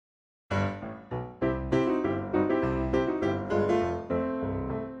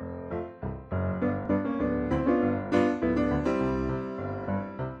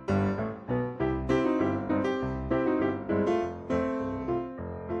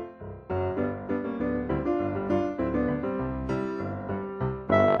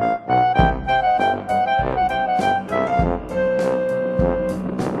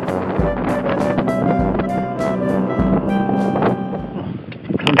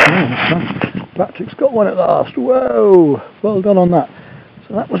Patrick's got one at last. Whoa! Well done on that.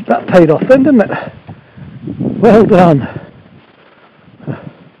 So that paid off then, didn't it? Well done.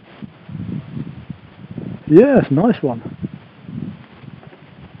 Yes, nice one.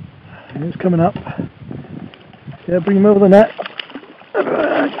 He's coming up. Yeah, bring him over the net.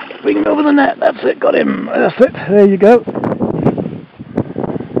 Bring him over the net. That's it. Got him. That's it. There you go.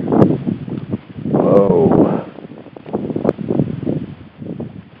 Whoa.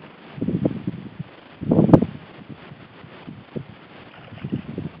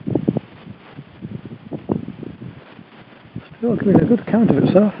 Still giving a good account of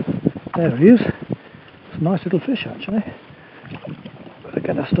itself. There he is. It's a nice little fish actually. Better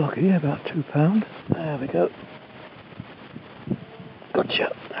get a stock here, about £2. There we go.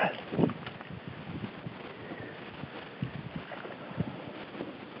 Gotcha.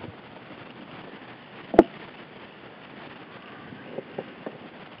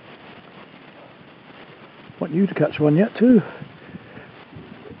 Want you to catch one yet too.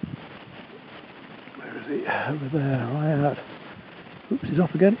 Where is he? Over there, right out. Oops, he's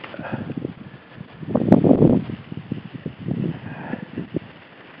off again.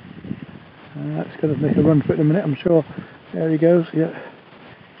 That's going to make a run for it in a minute, I'm sure. There he goes, yeah.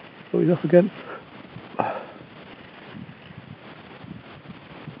 Oh, he's off again.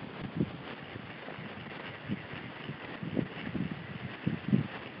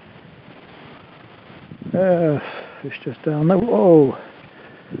 Fish just down there. Whoa!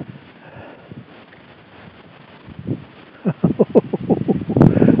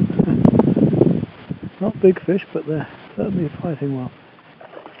 Not big fish, but they're certainly fighting well.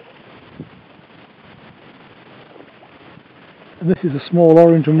 And this is a small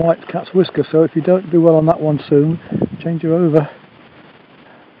orange and white cat's whisker, so if you don't do well on that one soon, change her over.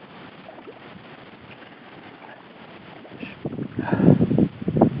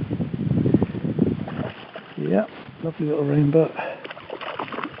 Yeah, lovely little rainbow.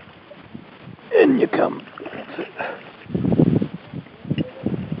 In you come. That's it.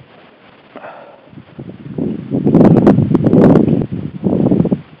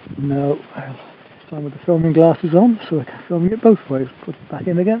 No, this time with the filming glasses on, so I can film it both ways. Put it back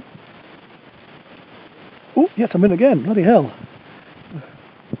in again. Oh, yes, I'm in again. Bloody hell.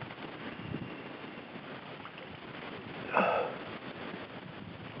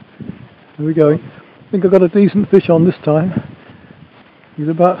 There we go. I think I got a decent fish on this time. He's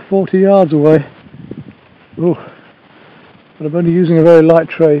about 40 yards away. Oh, but I'm only using a very light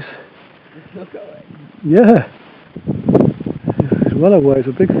trace. It's still going. Yeah. It's well away. It's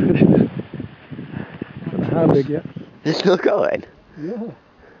a big fish. I don't know how big yet. It's still going. Yeah.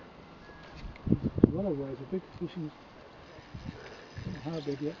 Well away. It's a big fish. I don't know how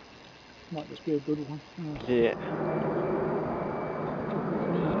big yet. Might just be a good one. Yeah.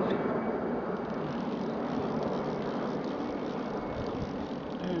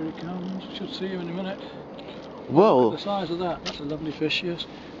 Here he comes. Should see him in a minute. Whoa. Look at the size of that. That's a lovely fish, yes.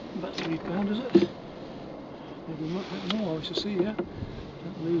 About £3, is it? Maybe a bit more. We shall see, yeah.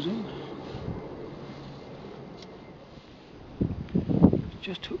 Don't lose him.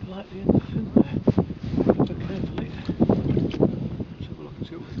 Just hooked lightly in the fin there. Look carefully. Let's have a look and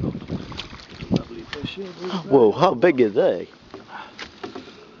see what we've got. Lovely fish here. Whoa, how big is they?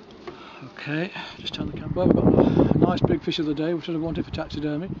 Okay, just turn the camera over. We've got a nice big fish of the day, which I wanted for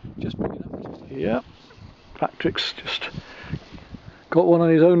taxidermy. Just big enough. Yeah, Patrick's just got one on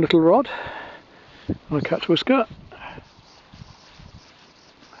his own little rod on a cat's whisker.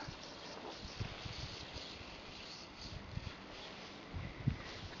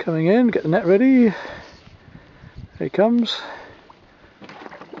 Coming in, get the net ready. Here he comes.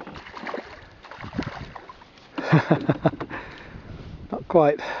 Not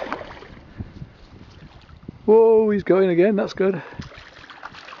quite. Whoa, he's going again, that's good.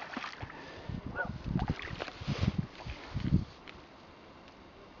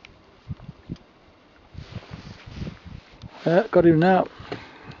 Got him now.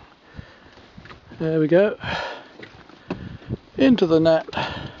 There we go. Into the net.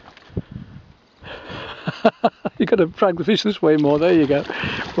 You've got to drag the fish this way more, there you go.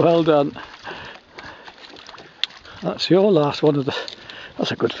 Well done. That's your last one of the...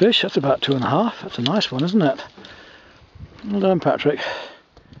 That's a good fish, that's about 2.5. That's a nice one, isn't it? Well done, Patrick.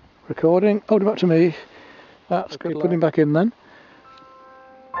 Recording. Hold him up to me. That's good. Put him back in then.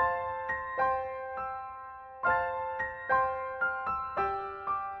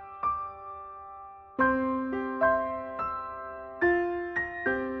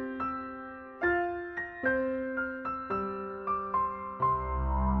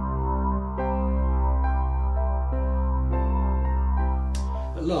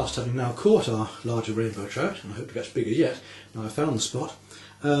 At last, having now caught our larger rainbow trout, and I hope to catch bigger yet, now I've found the spot,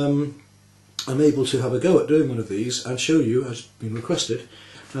 I'm able to have a go at doing one of these and show you, as been requested,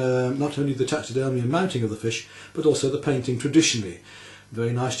 not only the taxidermy and mounting of the fish, but also the painting traditionally.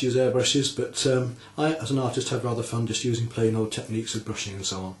 Very nice to use airbrushes, but I, as an artist, have rather fun just using plain old techniques of brushing and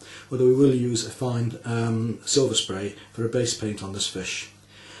so on. Although we will use a fine silver spray for a base paint on this fish.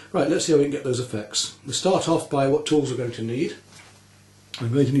 Right, let's see how we can get those effects. We'll start off by what tools we're going to need.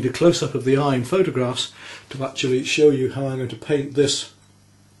 I'm going to need a close-up of the eye in photographs to actually show you how I'm going to paint this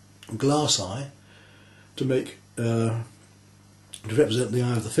glass eye to make to represent the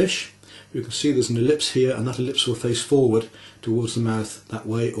eye of the fish. You can see there's an ellipse here, and that ellipse will face forward towards the mouth that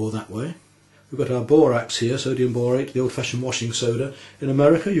way or that way. We've got our borax here, sodium borate, the old-fashioned washing soda. In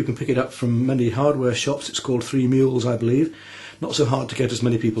America you can pick it up from many hardware shops. It's called 3 Mules, I believe. Not so hard to get as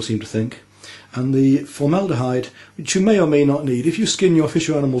many people seem to think. And the formaldehyde, which you may or may not need. If you skin your fish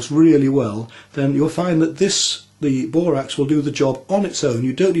or animals really well, then you'll find that the borax will do the job on its own.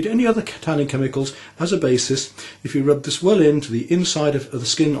 You don't need any other tanning chemicals as a basis. If you rub this well into the inside of the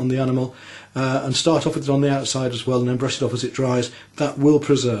skin on the animal and start off with it on the outside as well and then brush it off as it dries, that will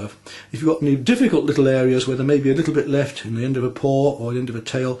preserve. If you've got any difficult little areas where there may be a little bit left in the end of a paw or the end of a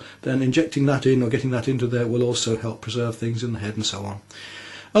tail, then injecting that in or getting that into there will also help preserve things in the head and so on.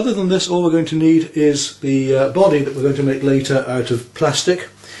 Other than this, all we're going to need is the body that we're going to make later out of plastic.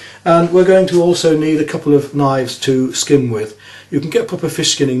 And we're going to also need a couple of knives to skin with. You can get proper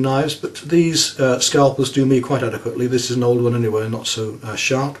fish skinning knives, but these scalpels do me quite adequately. This is an old one anyway, not so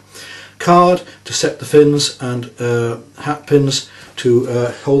sharp. Card to set the fins, and hat pins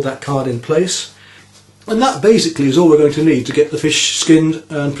to hold that card in place. And that basically is all we're going to need to get the fish skinned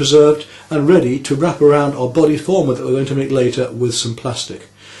and preserved and ready to wrap around our body former that we're going to make later with some plastic.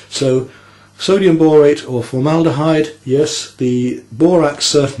 So, sodium borate or formaldehyde, yes, the borax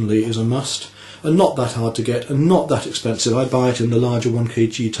certainly is a must, and not that hard to get and not that expensive. I buy it in the larger 1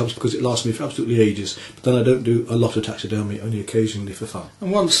 kg tubs because it lasts me for absolutely ages, but then I don't do a lot of taxidermy, only occasionally for fun.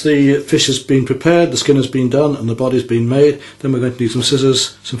 And once the fish has been prepared, the skin has been done and the body's been made, then we're going to need some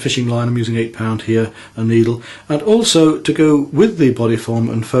scissors, some fishing line, I'm using 8 pound here, a needle, and also to go with the body form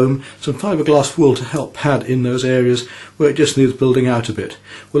and foam, some fiberglass wool to help pad in those areas where it just needs building out a bit.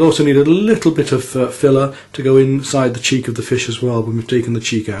 We'll also need a little bit of filler to go inside the cheek of the fish as well when we've taken the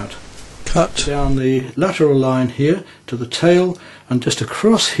cheek out. Cut down the lateral line here to the tail and just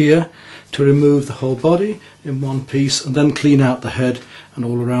across here to remove the whole body in one piece, and then clean out the head and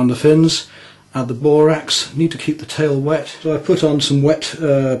all around the fins. Add the borax, need to keep the tail wet, so I put on some wet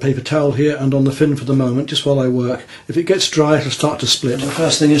paper towel here and on the fin for the moment just while I work. If it gets dry it'll start to split. The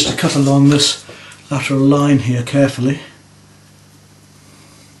first thing is to cut along this lateral line here carefully.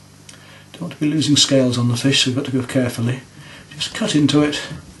 Don't want to be losing scales on the fish, so we've got to go carefully. Just cut into it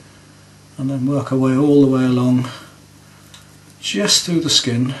and then work our way all the way along, just through the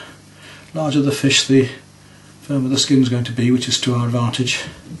skin. Larger the fish, the firmer the skin is going to be, which is to our advantage.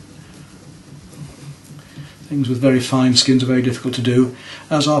 Things with very fine skins are very difficult to do,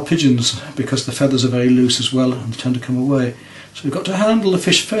 as are pigeons, because the feathers are very loose as well and tend to come away. So we've got to handle the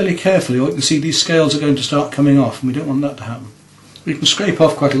fish fairly carefully, or you can see these scales are going to start coming off, and we don't want that to happen. We can scrape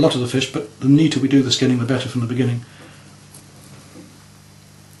off quite a lot of the fish, but the neater we do the skinning the better from the beginning.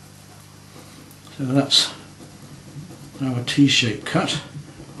 So that's our T-shaped cut,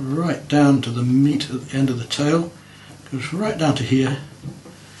 right down to the meat at the end of the tail, goes right down to here.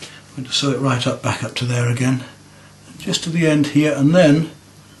 I'm going to sew it right up, back up to there again, just to the end here, and then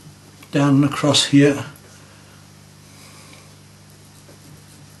down and across here.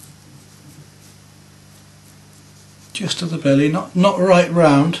 Just to the belly, not right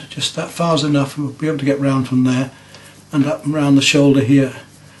round, just that far's enough, and we'll be able to get round from there, and up and round the shoulder here.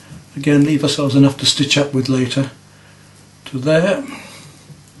 Again, leave ourselves enough to stitch up with later. To there.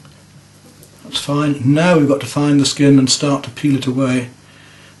 That's fine. Now we've got to find the skin and start to peel it away.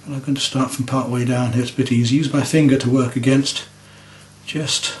 And I'm going to start from part way down here, it's a bit easy. Use my finger to work against.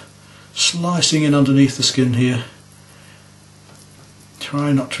 Just slicing in underneath the skin here.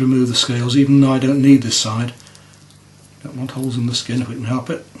 Try not to remove the scales, even though I don't need this side. Don't want holes in the skin if we can help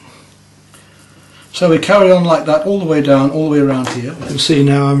it. So we carry on like that all the way down, all the way around here. You can see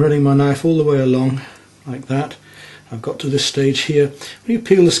now I'm running my knife all the way along like that. I've got to this stage here. When you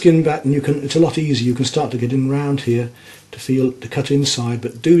peel the skin back, and it's a lot easier, you can start to get in round here to cut inside,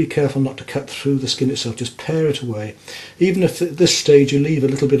 but do be careful not to cut through the skin itself, just pare it away. Even if at this stage you leave a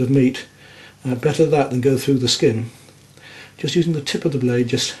little bit of meat, better that than go through the skin. Just using the tip of the blade,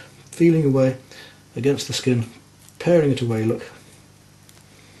 just feeling away against the skin, paring it away, look.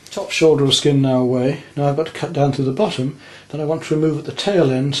 Top shoulder of skin now away. Now I've got to cut down to the bottom, then I want to remove at the tail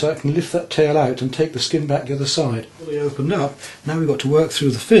end so I can lift that tail out and take the skin back the other side. Fully opened up, now we've got to work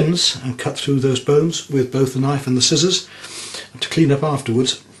through the fins and cut through those bones with both the knife and the scissors. And to clean up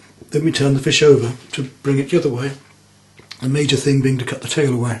afterwards, then we turn the fish over to bring it the other way. The major thing being to cut the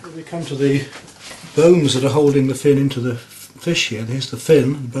tail away. We come to the bones that are holding the fin into the fish here. Here's the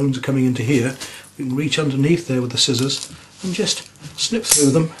fin, the bones are coming into here. We can reach underneath there with the scissors and just snip through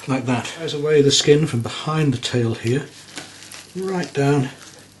them like that. There's away the skin from behind the tail here, right down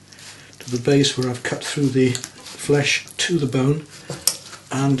to the base where I've cut through the flesh to the bone,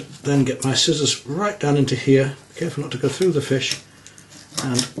 and then get my scissors right down into here, careful not to go through the fish,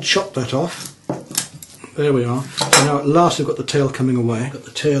 and chop that off. There we are. So now at last I've got the tail coming away. Got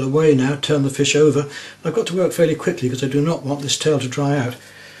the tail away now, turn the fish over. I've got to work fairly quickly because I do not want this tail to dry out.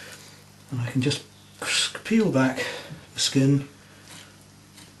 And I can just peel back the skin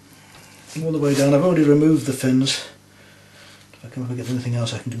all the way down. I've already removed the fins. If I come up against anything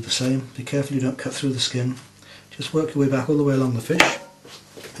else I can do the same. Be careful you don't cut through the skin. Just work your way back all the way along the fish.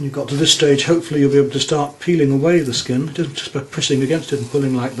 And you've got to this stage, hopefully you'll be able to start peeling away the skin. It isn't just by pressing against it and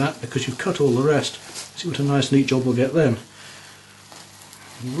pulling like that, because you've cut all the rest. See what a nice neat job we'll get then.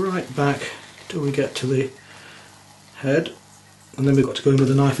 Right back till we get to the head, and then we've got to go in with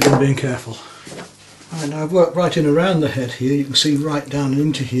the knife again, being careful. Right, now I've worked right in around the head here. You can see right down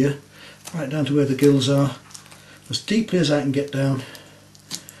into here, right down to where the gills are, as deeply as I can get down,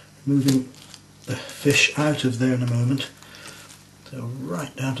 moving the fish out of there in a moment. So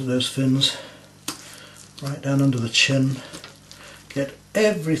right down to those fins, right down under the chin. Get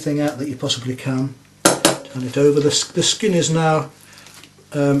everything out that you possibly can. Turn it over. The skin is now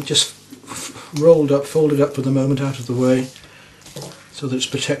just rolled up, folded up for the moment, out of the way, so that it's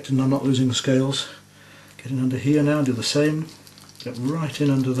protected and I'm not losing the scales. Getting under here now, do the same. Get right in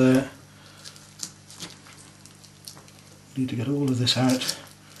under there. Need to get all of this out,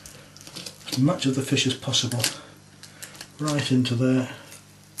 as much of the fish as possible. Right into there.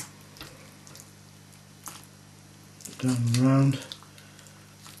 Down and round.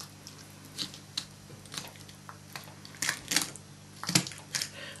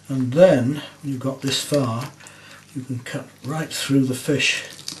 And then, when you've got this far, you can cut right through the fish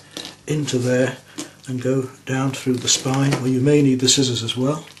into there and go down through the spine, where you may need the scissors as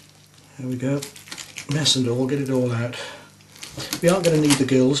well. There we go. Mess and all, get it all out. We aren't going to need the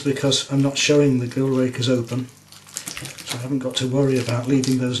gills because I'm not showing the gill rakers open, so I haven't got to worry about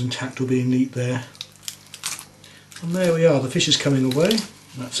leaving those intact or being neat there. And there we are, the fish is coming away.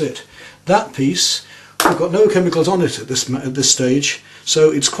 That's it. That piece, we've got no chemicals on it at this stage,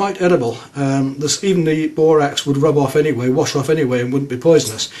 so it's quite edible. Even the borax would rub off anyway, wash off anyway, and wouldn't be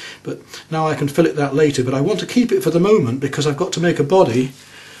poisonous. But now I can fillet that later, but I want to keep it for the moment because I've got to make a body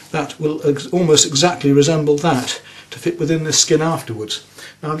that will almost exactly resemble that to fit within this skin afterwards.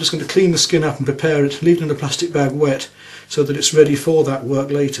 Now I'm just going to clean the skin up and prepare it, leave it in a plastic bag wet so that it's ready for that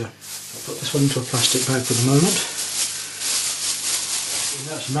work later. I'll put this one into a plastic bag for the moment.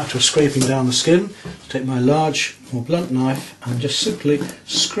 Now it's a matter of scraping down the skin. Take my large, more blunt knife and just simply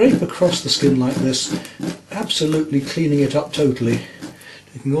scrape across the skin like this, absolutely cleaning it up totally,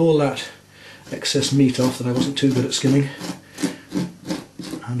 taking all that excess meat off that I wasn't too good at skinning,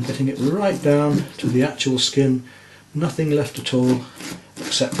 and getting it right down to the actual skin. Nothing left at all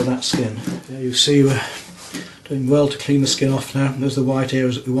except for that skin. There you see we're doing well to clean the skin off now. There's the white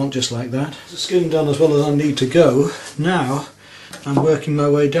areas that we want, just like that. The skin done as well as I need to go. Now I'm working my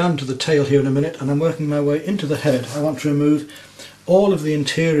way down to the tail here in a minute, and I'm working my way into the head. I want to remove all of the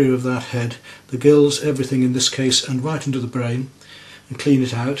interior of that head, the gills, everything in this case, and right into the brain, and clean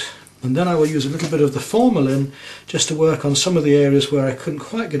it out. And then I will use a little bit of the formalin just to work on some of the areas where I couldn't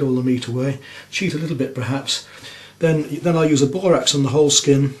quite get all the meat away, cheat a little bit perhaps. Then I'll use a borax on the whole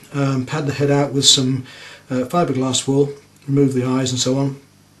skin, pad the head out with some fiberglass wool, remove the eyes and so on,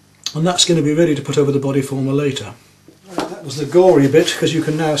 and that's going to be ready to put over the body former later. Right, that was the gory bit, because you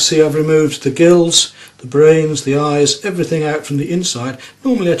can now see I've removed the gills, the brains, the eyes, everything out from the inside.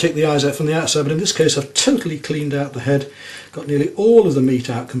 Normally I take the eyes out from the outside, but in this case I've totally cleaned out the head, got nearly all of the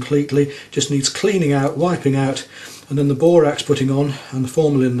meat out completely, just needs cleaning out, wiping out, and then the borax putting on and the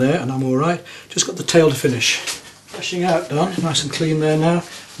formalin there, and I'm alright. Just got the tail to finish. Fleshing out done, nice and clean there now.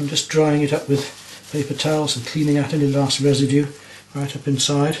 I'm just drying it up with paper towels and cleaning out any last residue right up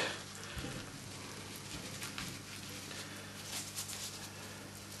inside.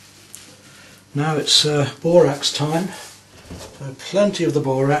 Now it's borax time. So plenty of the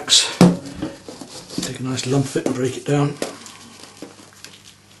borax. Take a nice lump of it and break it down.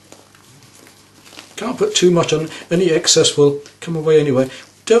 Can't put too much on, any excess will come away anyway.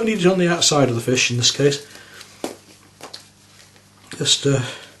 don't need it on the outside of the fish in this case. Just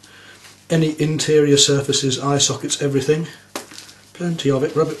any interior surfaces, eye sockets, everything. Plenty of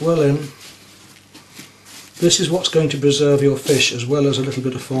it, rub it well in. This is what's going to preserve your fish, as well as a little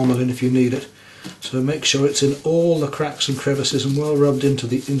bit of formalin if you need it. So make sure it's in all the cracks and crevices and well rubbed into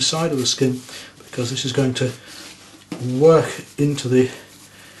the inside of the skin, because this is going to work into the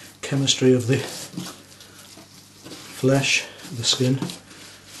chemistry of the flesh, the skin,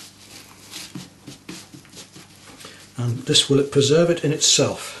 and this will preserve it in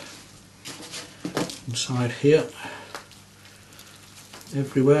itself. Inside here,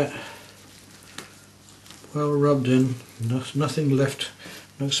 everywhere, well rubbed in, nothing left,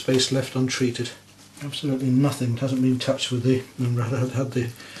 no space left untreated, absolutely nothing. It hasn't been touched with the, had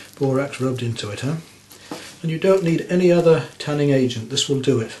the borax rubbed into it, huh? And you don't need any other tanning agent. This will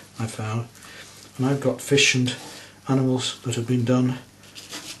do it, I found. And I've got fish and animals that have been done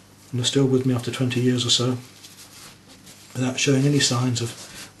and are still with me after 20 years or so without showing any signs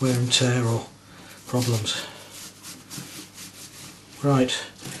of wear and tear or problems. Right,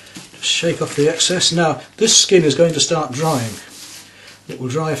 just shake off the excess. Now this skin is going to start drying. It will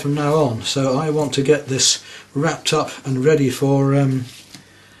dry from now on, so I want to get this wrapped up and ready for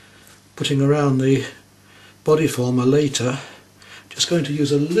putting around the body former later. Just going to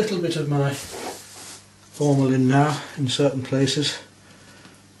use a little bit of my formalin now in certain places,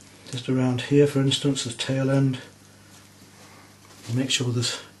 just around here for instance, the tail end. Make sure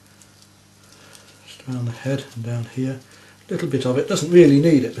there's just around the head and down here. A little bit of it, doesn't really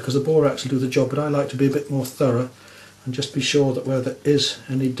need it because the borax will do the job, but I like to be a bit more thorough and just be sure that where there is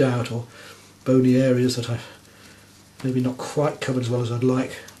any doubt or bony areas that I've maybe not quite covered as well as I'd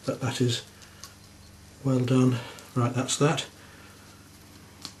like, that is well done. Right, that's that.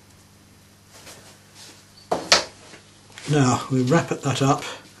 Now we wrap that up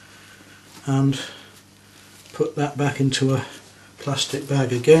and put that back into a plastic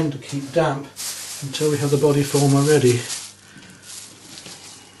bag again to keep damp until we have the body former ready.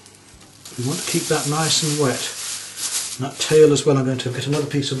 We want to keep that nice and wet. And that tail as well, I'm going to get another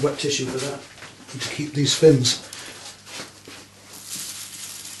piece of wet tissue for that to keep these fins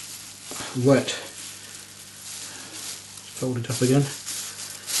wet. Fold it up again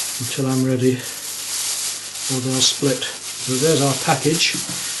until I'm ready, or they'll split. So there's our package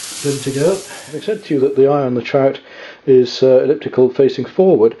ready to go. I said to you that the eye on the trout is elliptical facing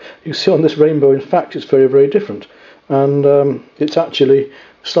forward. You see on this rainbow in fact it's very, very different, and it's actually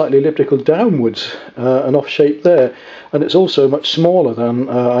slightly elliptical downwards and off shape there, and it's also much smaller than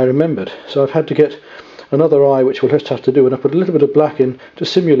I remembered, so I've had to get another eye which we'll just have to do, and I put a little bit of black in to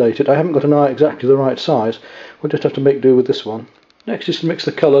simulate it. I haven't got an eye exactly the right size, we'll just have to make do with this one. Next is to mix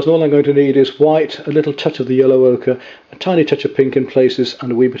the colours, and all I'm going to need is white, a little touch of the yellow ochre, a tiny touch of pink in places,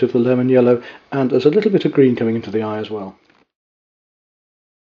 and a wee bit of the lemon yellow, and there's a little bit of green coming into the eye as well.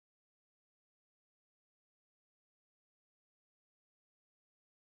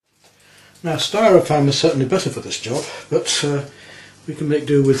 Now styrofoam is certainly better for this job, but we can make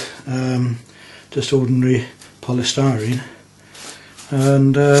do with just ordinary polystyrene,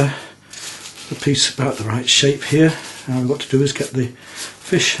 and the piece about the right shape here. And what to do is get the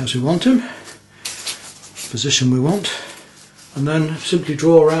fish as we want him, position we want, and then simply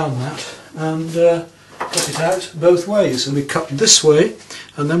draw around that and cut it out both ways. And we cut this way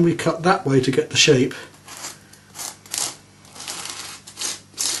and then we cut that way to get the shape.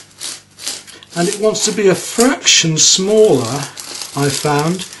 And it wants to be a fraction smaller, I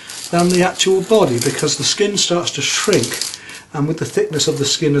found, than the actual body, because the skin starts to shrink, and with the thickness of the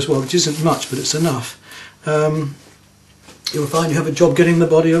skin as well, which isn't much but it's enough, you'll find you have a job getting the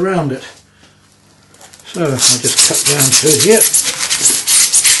body around it. So I'll just cut down through here.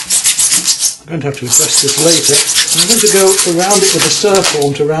 I'm going to have to adjust this later. I'm going to go around it with a surf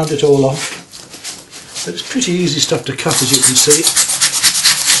form to round it all off. But it's pretty easy stuff to cut, as you can see.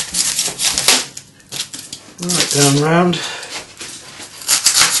 Right down round.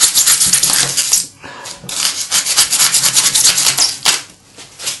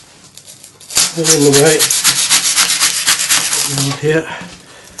 All the way around here.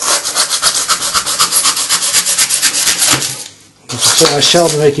 So I shall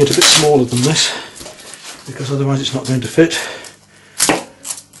be making it a bit smaller than this, because otherwise it's not going to fit.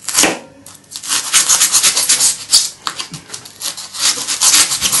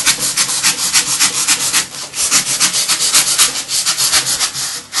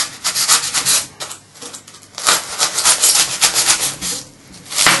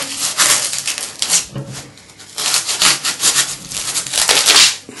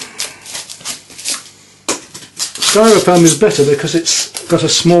 Styrofoam is better because it's got a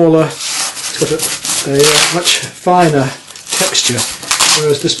smaller, it's got a much finer texture,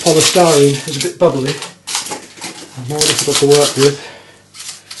 whereas this polystyrene is a bit bubbly and more difficult to work with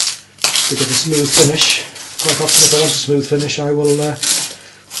to get a smooth finish. Quite often if I want a smooth finish I will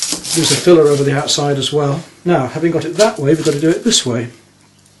use a filler over the outside as well. Now, having got it that way, we've got to do it this way.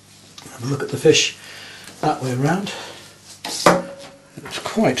 Have a look at the fish that way around. It's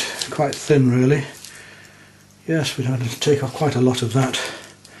quite thin really. Yes, we've had to take off quite a lot of that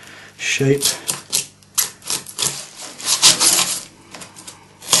shape.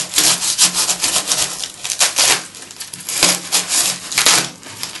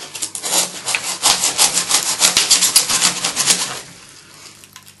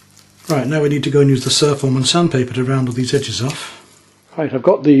 Right, now we need to go and use the Surform and sandpaper to round all these edges off. Right, I've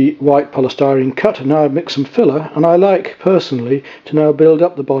got the white polystyrene cut, and now I've mixed some filler, and I like, personally, to now build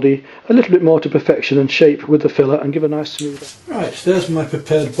up the body a little bit more to perfection and shape with the filler and give a nice smooth... Right, there's my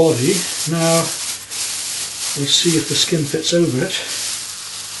prepared body. Now, we'll see if the skin fits over it.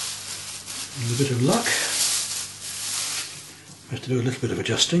 With a bit of luck. We have to do a little bit of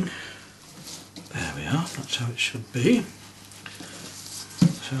adjusting. There we are, that's how it should be.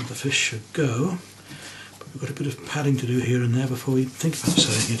 That's how the fish should go. But we've got a bit of padding to do here and there before we think about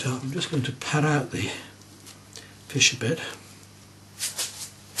sewing it up. I'm just going to pad out the fish a bit.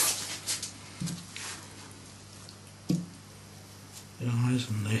 The eyes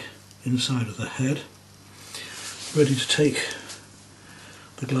and the inside of the head. Ready to take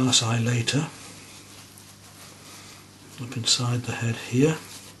the glass eye later. Up inside the head here.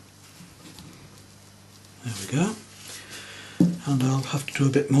 There we go. And I'll have to do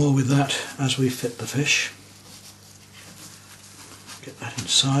a bit more with that as we fit the fish. Get that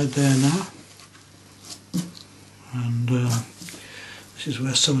inside there now. And this is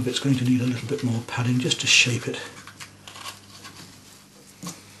where some of it's going to need a little bit more padding just to shape it.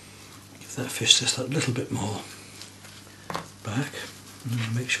 Give that fish just that little bit more back. And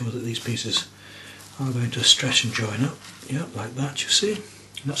then make sure that these pieces are going to stretch and join up. Yeah, like that, you see.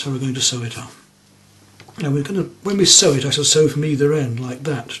 And that's how we're going to sew it on. Now we're going to, when we sew it, I shall sew from either end like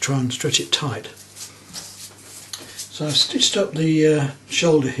that to try and stretch it tight. So I've stitched up the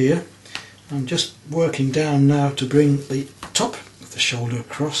shoulder here. I'm just working down now to bring the top of the shoulder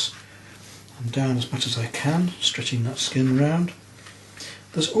across and down as much as I can, stretching that skin round.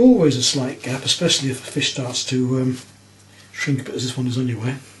 There's always a slight gap, especially if the fish starts to shrink a bit as this one is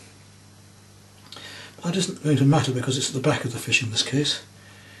anyway. But that isn't going to matter because it's at the back of the fish in this case.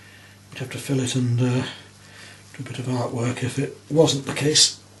 You'd have to fill it and do a bit of artwork. If it wasn't the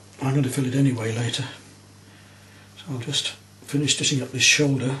case, I'm going to fill it anyway later. So I'll just finish stitching up this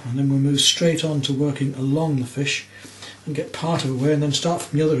shoulder and then we'll move straight on to working along the fish and get part of the way and then start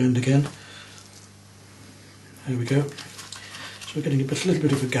from the other end again. There we go. So we're getting a little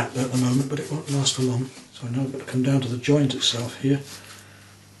bit of a gap there at the moment, but it won't last for long. So I know I've got to come down to the joint itself here.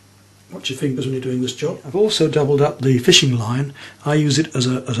 Watch your fingers when you're doing this job. I've also doubled up the fishing line. I use it as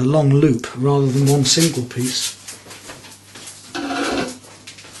a long loop rather than one single piece.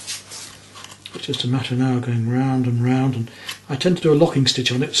 It's just a matter now of going round and round, and I tend to do a locking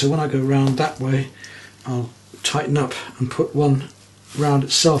stitch on it, so when I go round that way I'll tighten up and put one round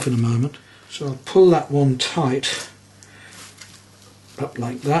itself in a moment. So I'll pull that one tight up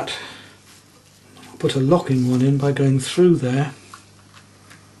like that. I'll put a locking one in by going through there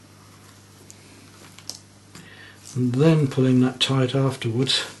and then pulling that tight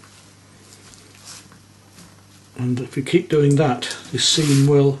afterwards, and if we keep doing that this seam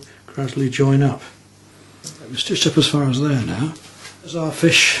will gradually join up. We're stitched up as far as there now. There's our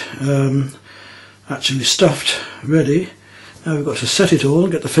fish actually stuffed, ready. Now we've got to set it all,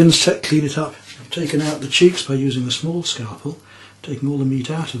 get the fins set, clean it up. I've taken out the cheeks by using a small scalpel, taking all the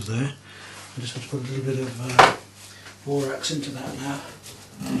meat out of there. I just have to put a little bit of borax into that now.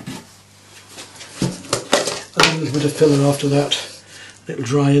 A little bit of filler after that. It'll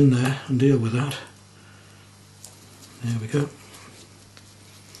dry in there and deal with that. There we go.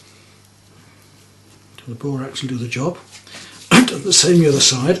 The borax will do the job. I've done the same the other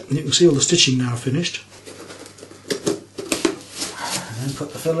side, and you can see all the stitching now finished. And then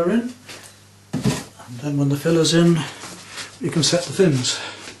put the filler in, and then when the filler's in we can set the fins.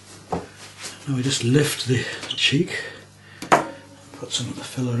 Now we just lift the cheek, put some of the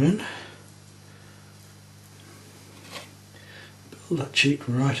filler in, build that cheek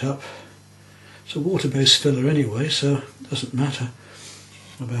right up. It's a water-based filler anyway, so it doesn't matter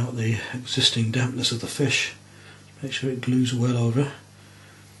about the existing dampness of the fish. Make sure it glues well over.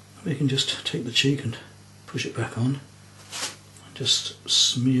 We can just take the cheek and push it back on and just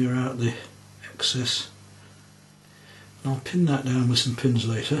smear out the excess. And I'll pin that down with some pins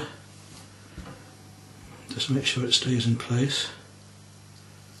later, just to make sure it stays in place.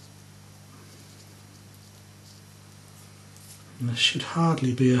 And there should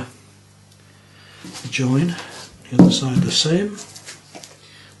hardly be a join. The other side the same.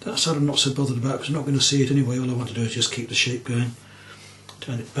 That side I'm not so bothered about because I'm not going to see it anyway. All I want to do is just keep the shape going.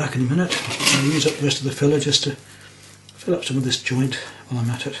 Turn it back in a minute. I'll use up the rest of the filler just to fill up some of this joint while I'm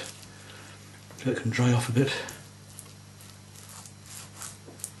at it, so it can dry off a bit.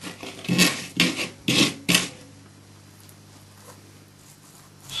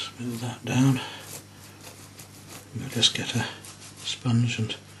 Smooth that down. We'll just get a sponge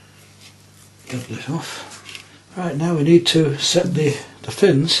and level it off. Right, now we need to set the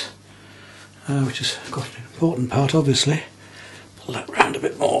fins, which is quite an important part obviously. Pull that round a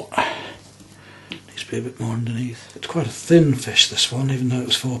bit more. Needs to be a bit more underneath. It's quite a thin fish, this one, even though it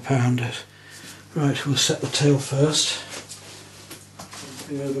was £4. Right, we'll set the tail first.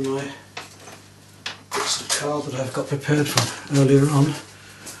 Bring over my bits of card that I've got prepared from earlier on.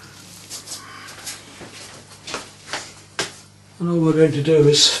 And all we're going to do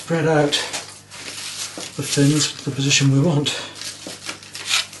is spread out the fins to the position we want,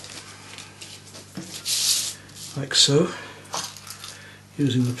 like so,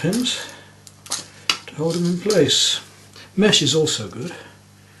 using the pins to hold them in place. Mesh is also good.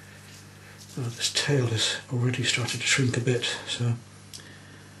 Oh, this tail is already started to shrink a bit, so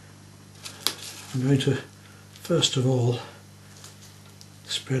I'm going to first of all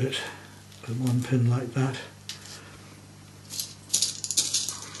spread it with one pin like that,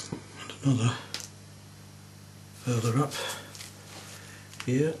 and another further up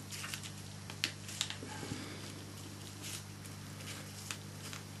here.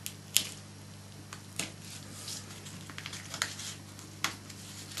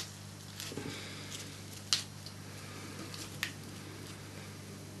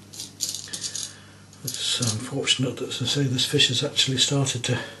 It's unfortunate that, as I say, this fish has actually started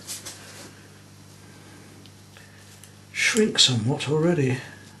to shrink somewhat already.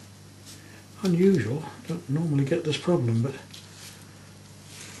 Unusual, don't normally get this problem, but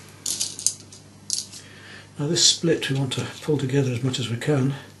now this split we want to pull together as much as we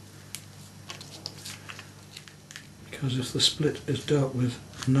can, because if the split is dealt with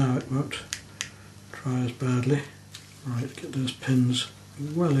now it won't dry as badly. Right, get those pins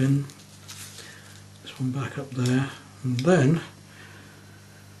well in, this one back up there, and then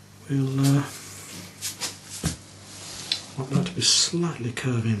we'll want that to be slightly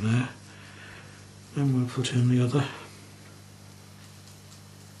curving there. Then we'll put in the other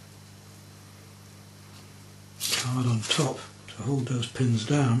card on top to hold those pins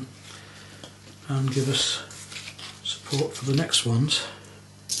down and give us support for the next ones,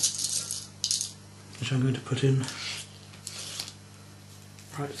 which I'm going to put in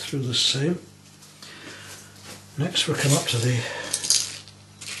right through the same. Next we'll come up to the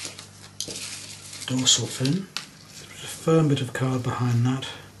dorsal fin. There's a firm bit of card behind that.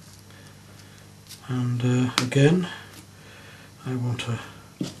 And again, I want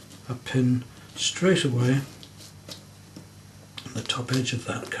a pin straight away on the top edge of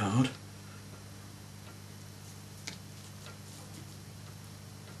that card.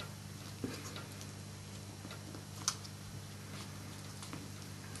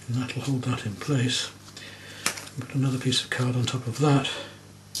 And that'll hold that in place. Put another piece of card on top of that.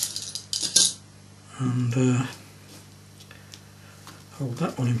 And hold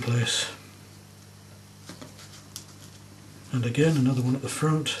that one in place. And again another one at the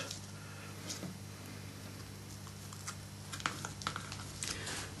front.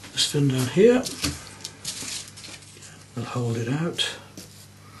 This fin down here, we'll hold it out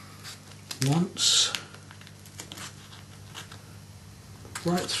once,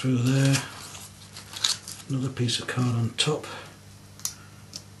 right through there, another piece of card on top.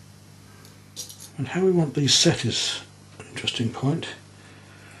 And how we want these set is an interesting point,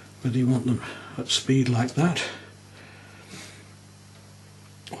 whether you want them at speed like that,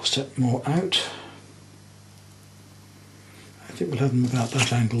 or set more out. I think we'll have them about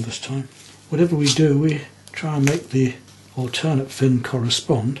that angle this time. Whatever we do, we try and make the alternate fin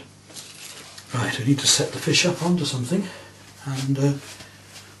correspond. Right, I need to set the fish up onto something, and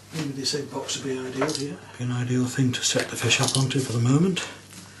maybe this egg box would be ideal here. An ideal thing to set the fish up onto for the moment.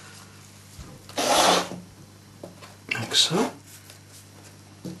 Like so.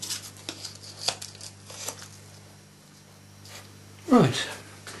 Right.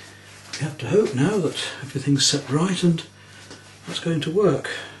 We have to hope now that everything's set right and that's going to work.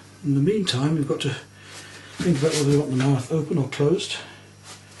 In the meantime, we've got to think about whether we want the mouth open or closed,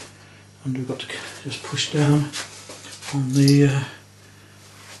 and we've got to just push down on the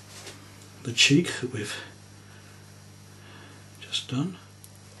cheek that we've just done.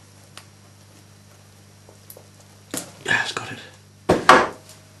 Yeah, it's got it.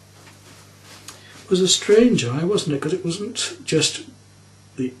 It was a strange eye, wasn't it? Because it wasn't just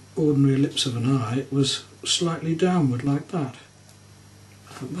the ordinary ellipse of an eye, it was slightly downward like that.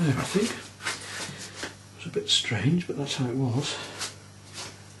 Up there, I think. It was a bit strange, but that's how it was.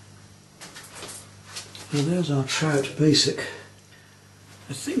 Now there's our trout basic.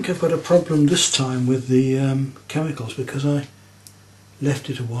 I think I've got a problem this time with the chemicals because I left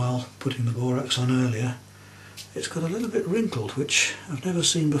it a while putting the borax on earlier. It's got a little bit wrinkled, which I've never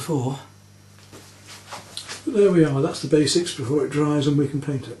seen before. But there we are, that's the basics before it dries and we can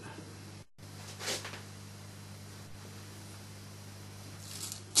paint it.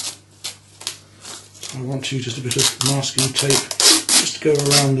 I want to use just a bit of masking tape just to go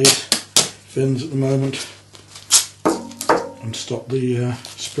around these fins at the moment and stop the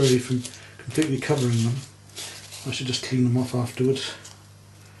spray from completely covering them. I should just clean them off afterwards.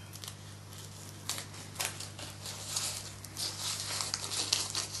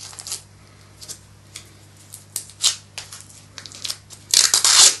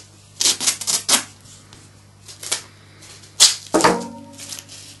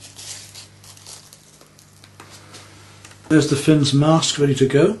 There's the fins mask ready to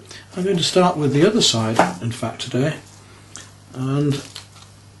go. I'm going to start with the other side, in fact, today, and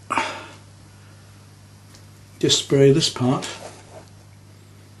just spray this part.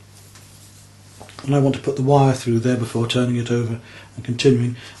 And I want to put the wire through there before turning it over and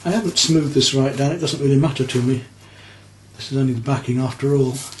continuing. I haven't smoothed this right down, it doesn't really matter to me. This is only the backing after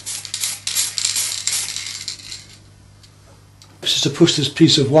all. This is to push this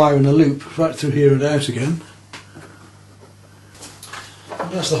piece of wire in a loop right through here and out again.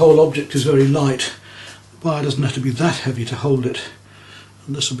 As the whole object is very light, the wire doesn't have to be that heavy to hold it,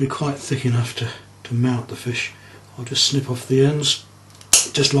 and this will be quite thick enough to mount the fish. I'll just snip off the ends,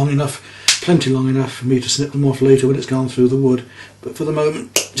 just long enough, plenty long enough for me to snip them off later when it's gone through the wood, but for the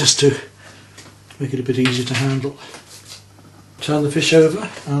moment just to make it a bit easier to handle. Turn the fish over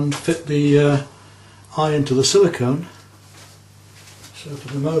and fit the eye into the silicone. So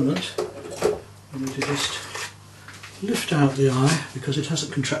for the moment I need to just lift out the eye because it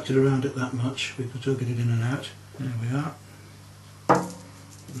hasn't contracted around it that much. We can still get it in and out. There we are.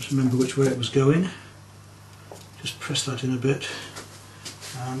 Just remember which way it was going. Just press that in a bit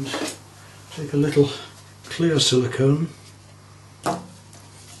and take a little clear silicone .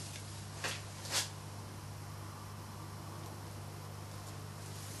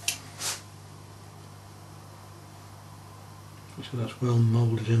 So that's well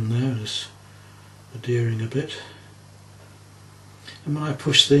moulded in there, it's adhering a bit. And when I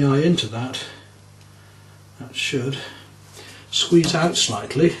push the eye into that, that should squeeze out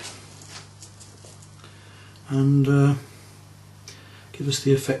slightly and give us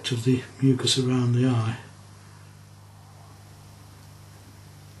the effect of the mucus around the eye.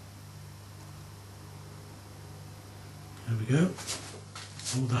 There we go.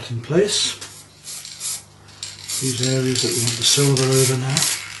 Hold that in place. These areas that we want the silver over now.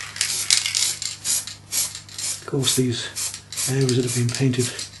 Of course these areas that have been painted,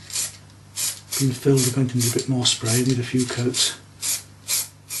 been filled, are going to need a bit more spray, need a few coats.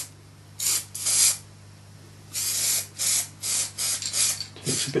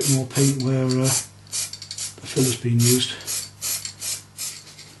 Takes a bit more paint where the filler's been used.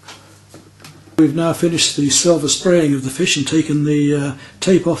 We've now finished the silver spraying of the fish and taken the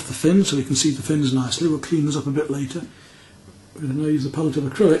tape off the fin so we can see the fins nicely. We'll clean this up a bit later. We're going to use the palette of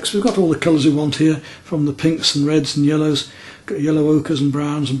acrylics. We've got all the colours we want here, from the pinks and reds and yellows, got yellow ochres and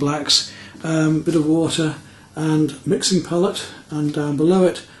browns and blacks, bit of water and mixing palette, and down below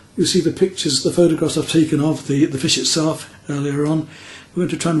it you see the pictures, the photographs I've taken of the fish itself earlier on. We're going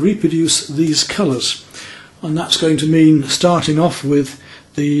to try and reproduce these colours, and that's going to mean starting off with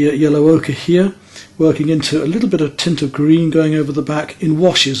the yellow ochre here, working into a little bit of tint of green going over the back in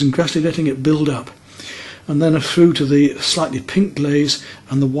washes and gradually letting it build up, and then through to the slightly pink glaze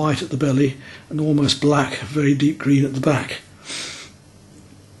and the white at the belly and almost black, very deep green at the back.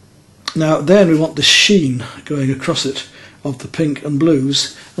 Now then we want the sheen going across it of the pink and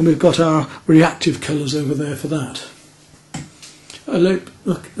blues, and we've got our reactive colours over there for that.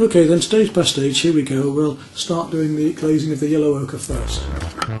 Okay, then stage by stage, here we go. We'll start doing the glazing of the yellow ochre first.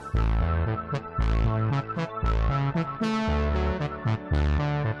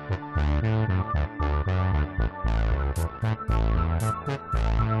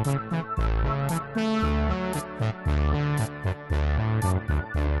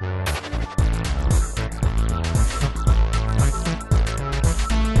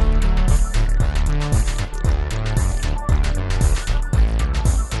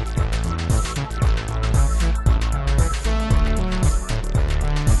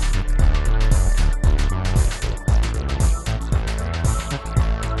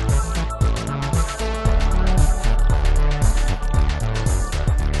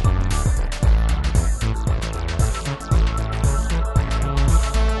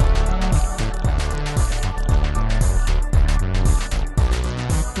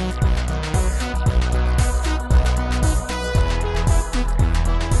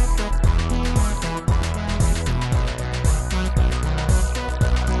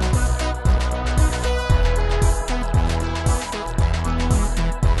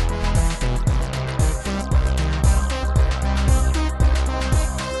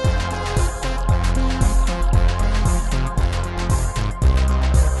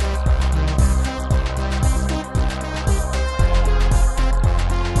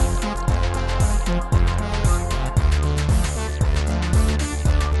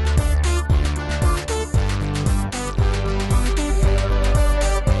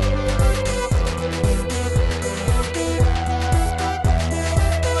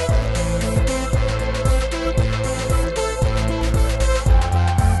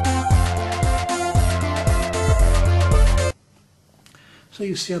 So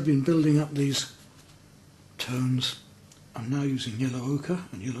you see I've been building up these tones. I'm now using yellow ochre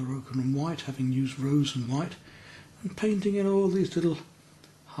and white, having used rose and white, and painting in all these little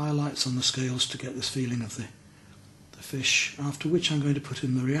highlights on the scales to get this feeling of the fish, after which I'm going to put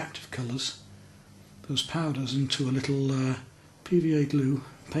in the reactive colours, those powders, into a little PVA glue,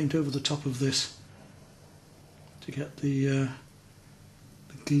 paint over the top of this to get the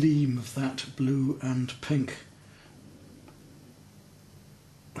gleam of that blue and pink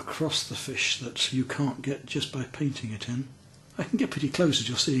across the fish that you can't get just by painting it in. I can get pretty close, as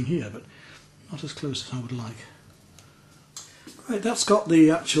you're seeing here, but not as close as I would like. Right, that's got the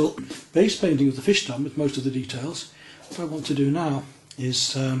actual base painting of the fish done with most of the details. What I want to do now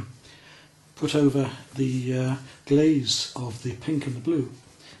is put over the glaze of the pink and the blue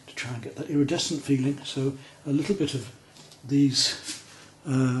to try and get that iridescent feeling, so a little bit of these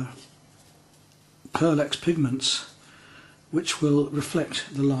Pearl-X pigments which will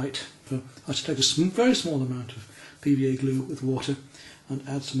reflect the light. So I should take a very small amount of PVA glue with water and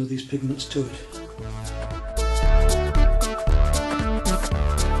add some of these pigments to it.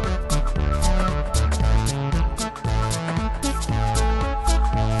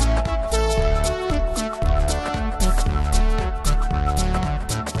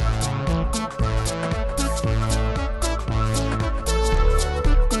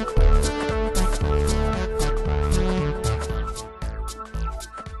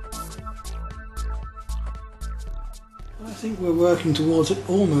 I think we're working towards it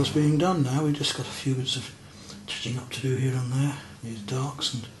almost being done now. We've just got a few bits of touching up to do here and there, these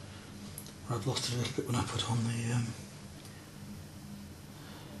darks, and I've lost it a little bit when I put on the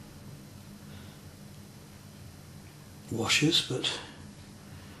washes, but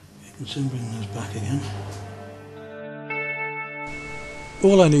you can soon bring those back again.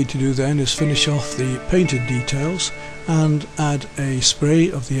 All I need to do then is finish off the painted details and add a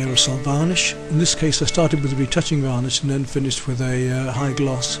spray of the aerosol varnish. In this case I started with a retouching varnish and then finished with a high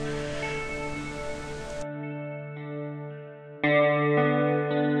gloss.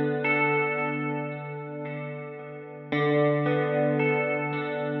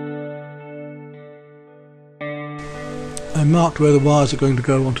 I marked where the wires are going to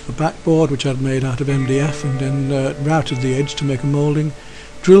go onto the backboard, which I'd made out of MDF, and then routed the edge to make a moulding,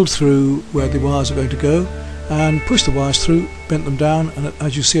 drilled through where the wires are going to go, and pushed the wires through, bent them down, and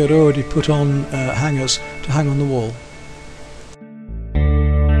as you see I'd already put on hangers to hang on the wall.